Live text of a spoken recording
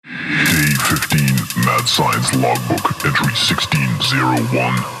Mad Science Logbook, entry 1601.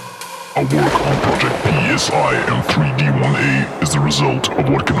 Our work on Project PSI M3D1A is the result of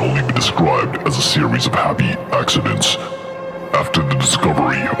what can only be described as a series of happy accidents. After the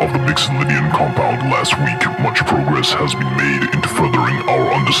discovery of the Mixolydian compound last week, much progress has been made into furthering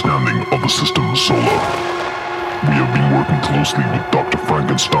our understanding of the system solar. We have been working closely with Dr.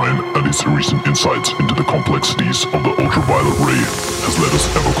 Frankenstein, and his recent insights into the complexities of the ultraviolet ray has led us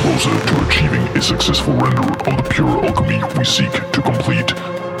ever closer to achieving a successful render of the pure alchemy we seek to complete.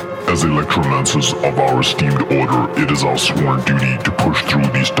 As electromancers of our esteemed order, it is our sworn duty to push through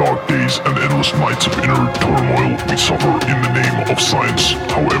these dark days and endless nights of inner turmoil we suffer in the name of science,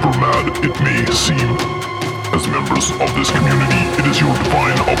 however mad it may seem. As members of this community, it is your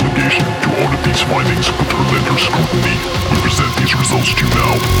divine obligation to audit these findings with relentless scrutiny. We present these results to you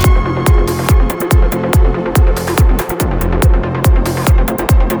now.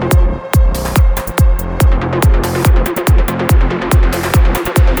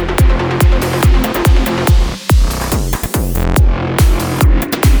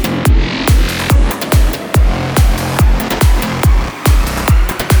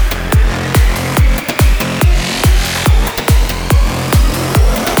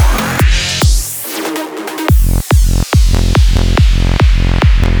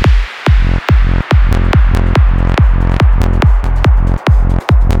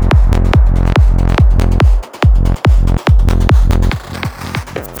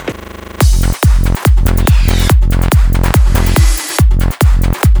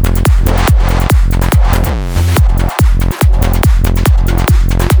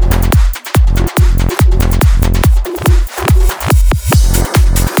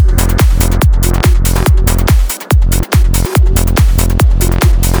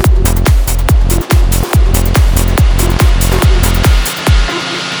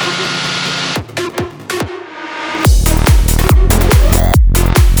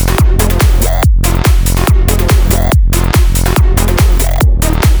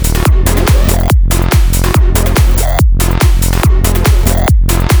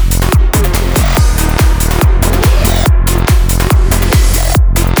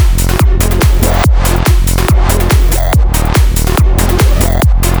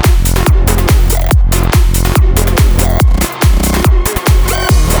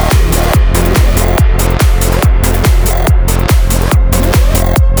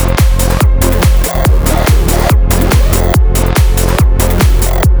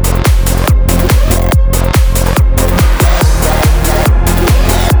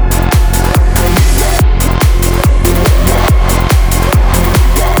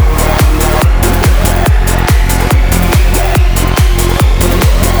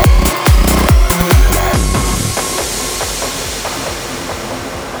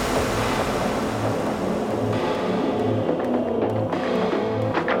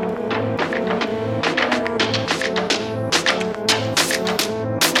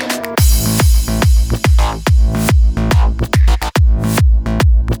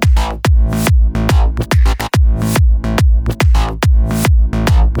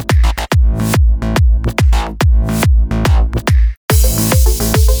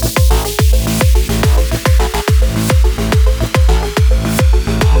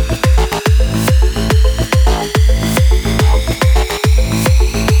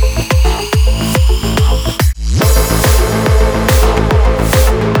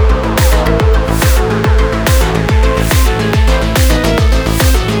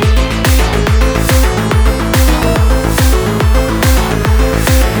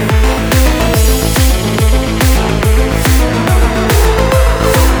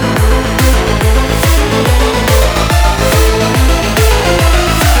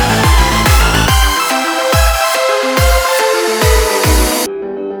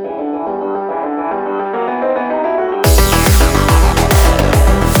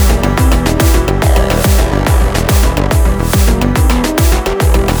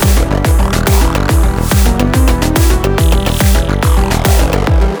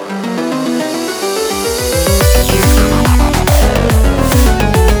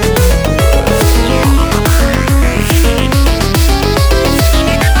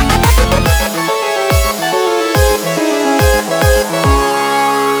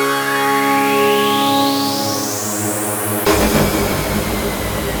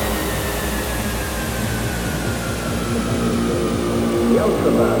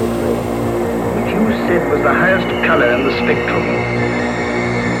 was the highest color in the spectrum.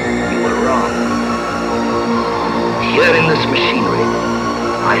 You were wrong. Here in this machinery,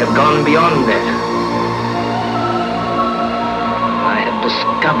 I have gone beyond that. I have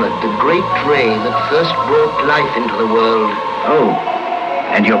discovered discovered the great ray that first brought life into the world. Oh,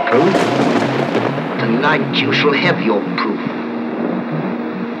 and your proof? Tonight you shall have your proof.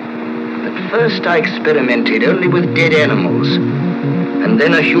 At first I experimented only with dead animals, and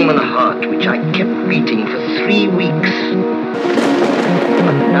then a human heart which I kept beating for 3 weeks.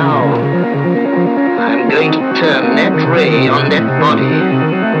 But now, I'm going to turn that ray on that body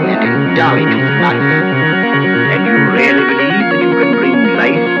and endow it with life. And you really believe that you can bring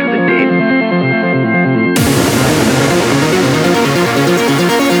life to the dead?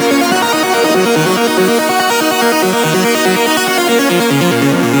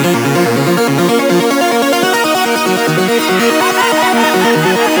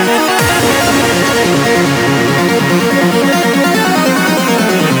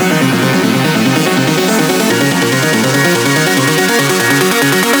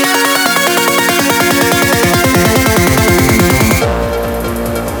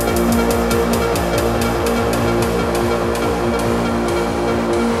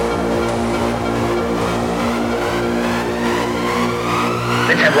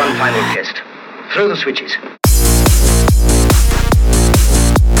 Let's have one final test. Throw the switches.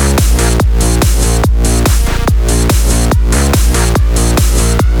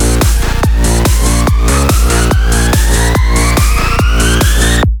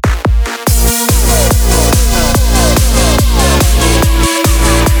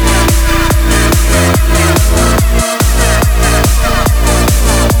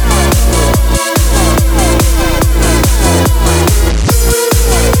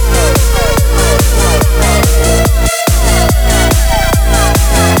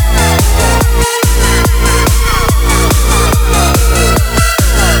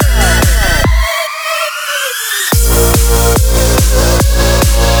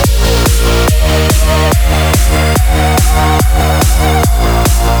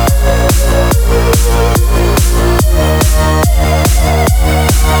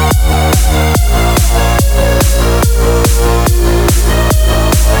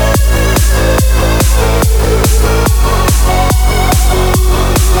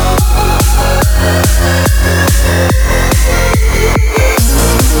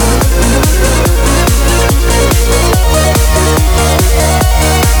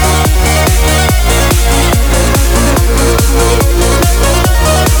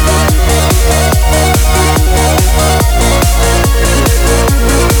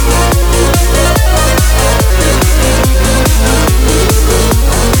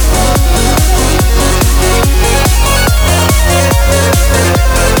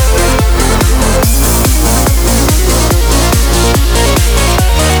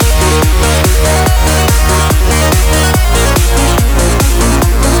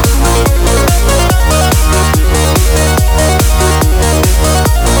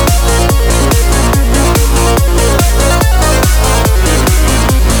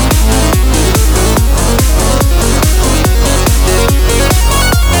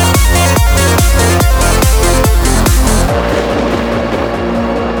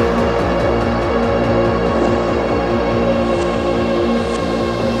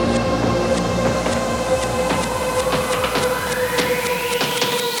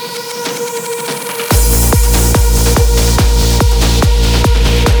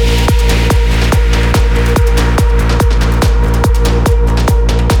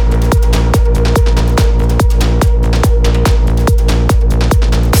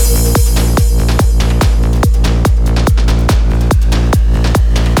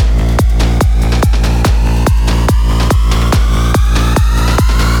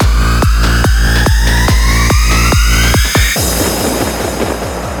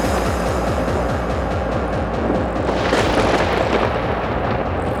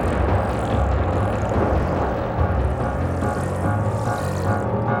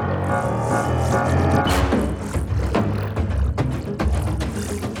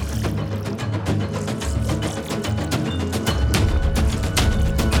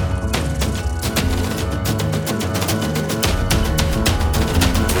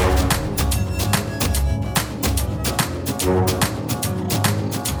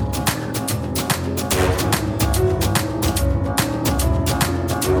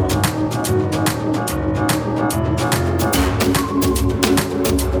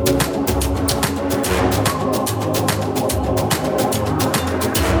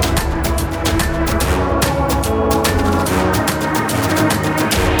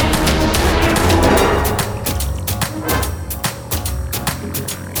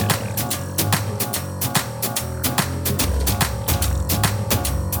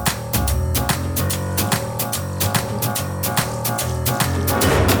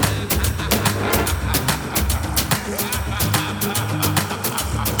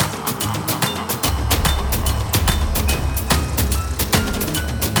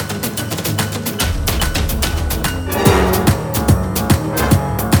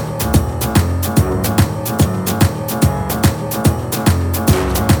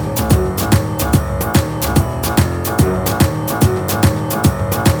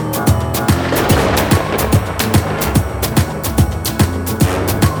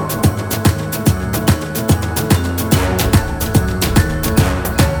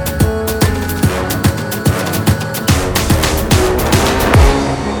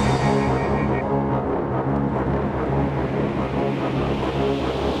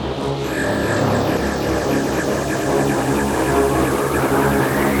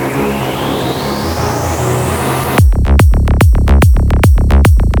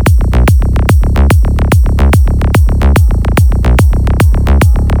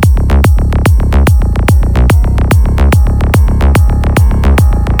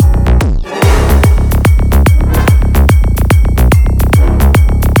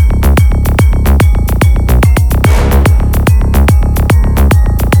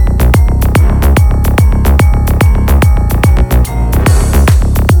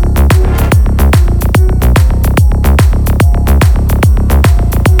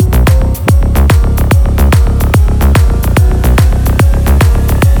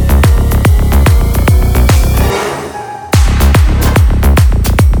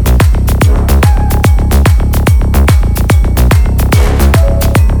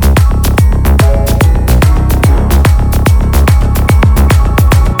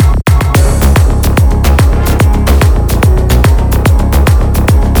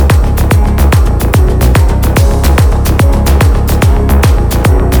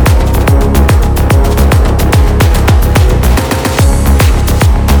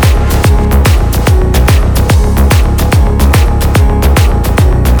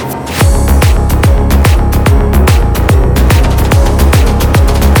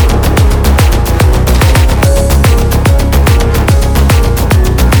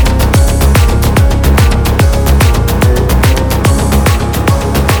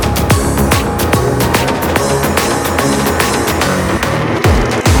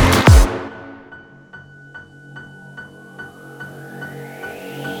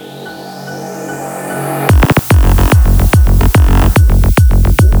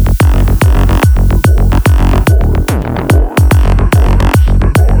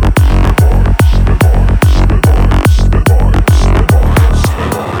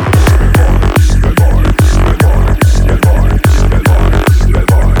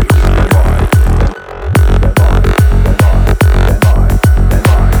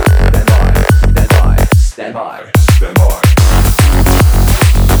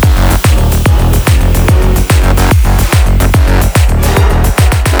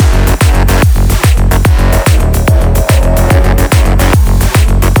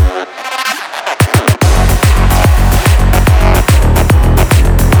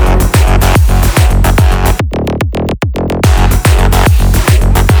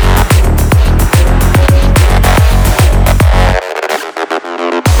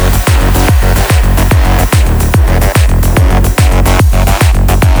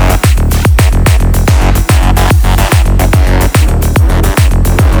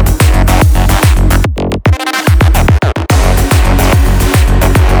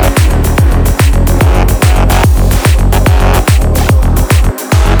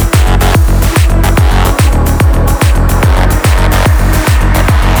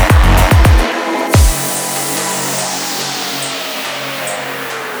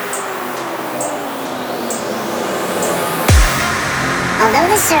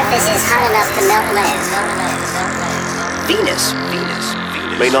 surface is hot enough to melt lead. Venus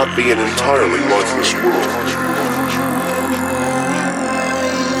may not be an entirely lifeless world.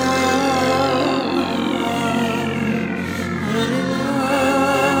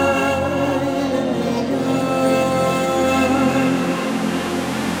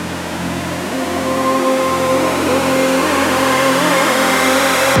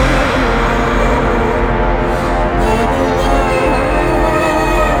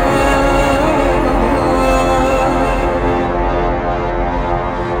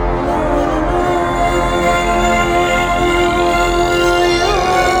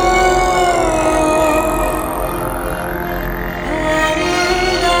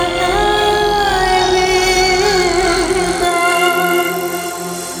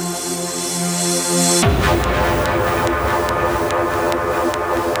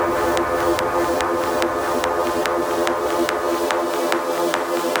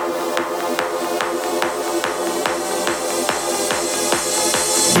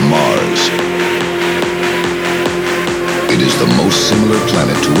 Mars. It is the most similar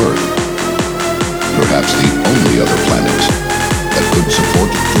planet to Earth. Perhaps the only other planet that could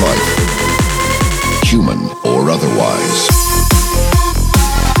support life, human or otherwise.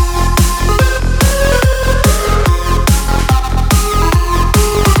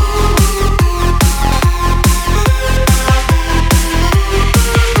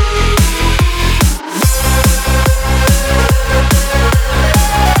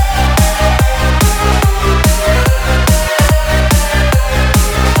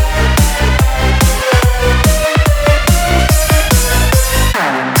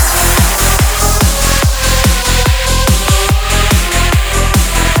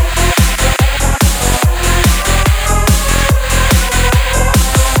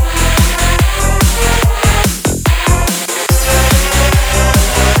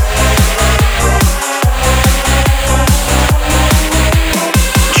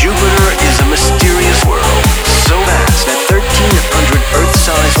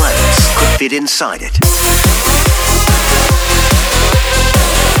 Fit inside it.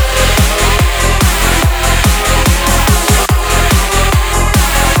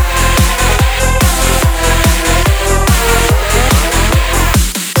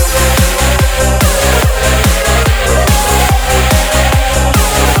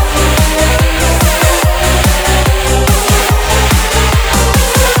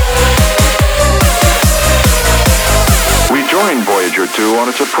 Voyager 2 on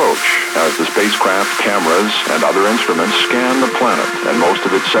its approach as the spacecraft cameras and other instruments scan the planet and most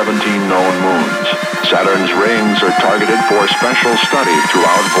of its 17 known moons. Saturn's rings are targeted for special study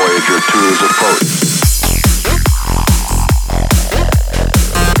throughout Voyager 2's approach.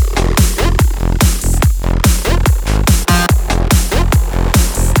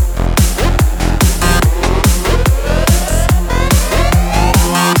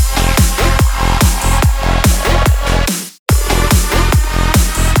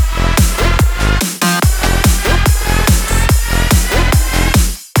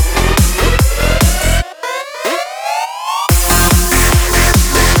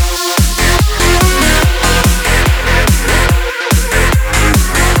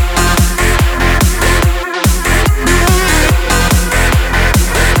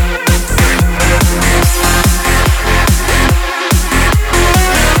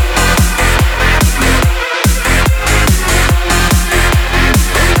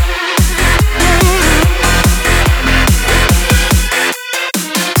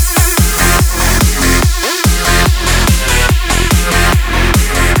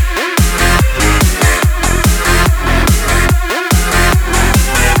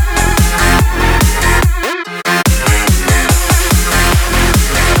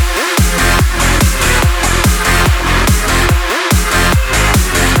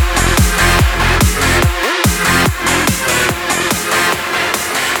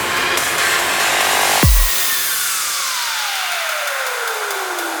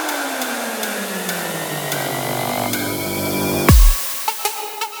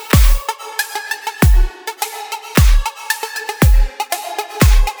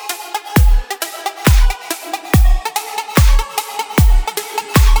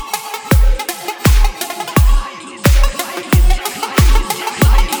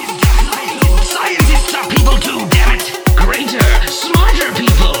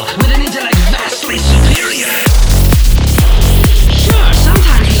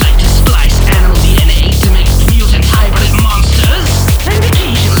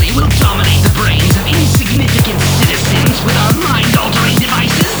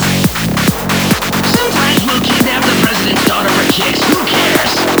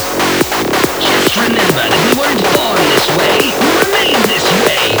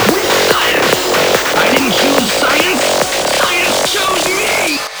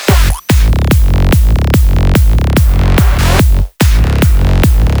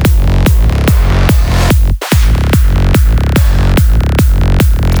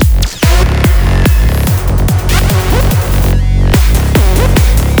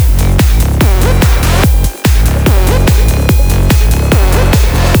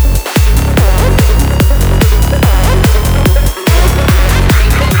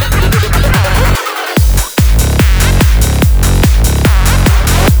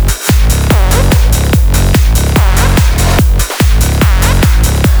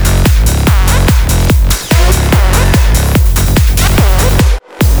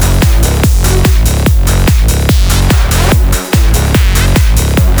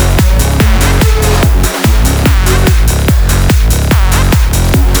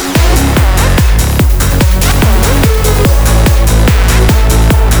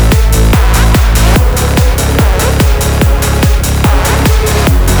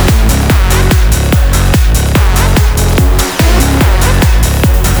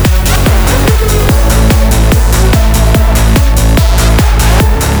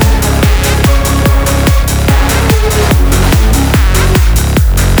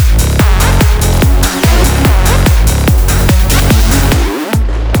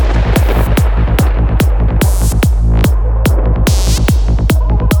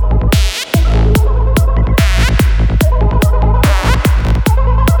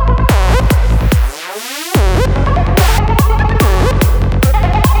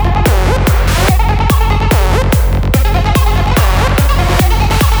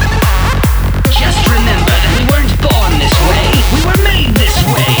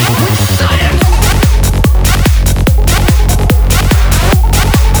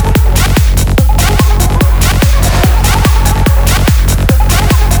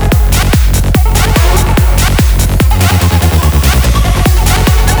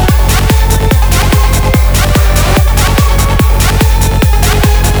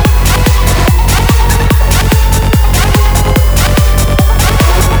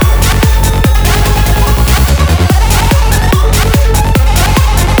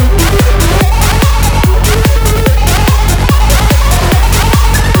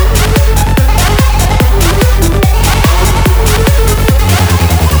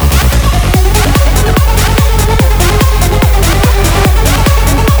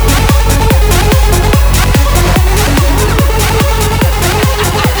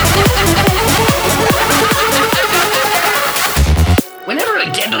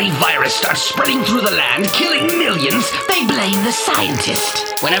 virus starts spreading through the land, killing millions, they blame the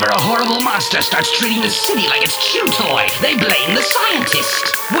scientist. Whenever a horrible monster starts treating the city like its chew toy, they blame the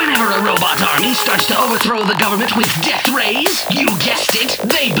scientist. Whenever a robot army starts to overthrow the government with death rays, you guessed it,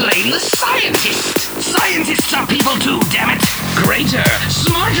 they blame the scientist. Scientists are people too, damn it. Greater,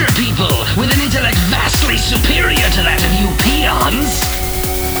 smarter people with an intellect vastly superior to that of you peons.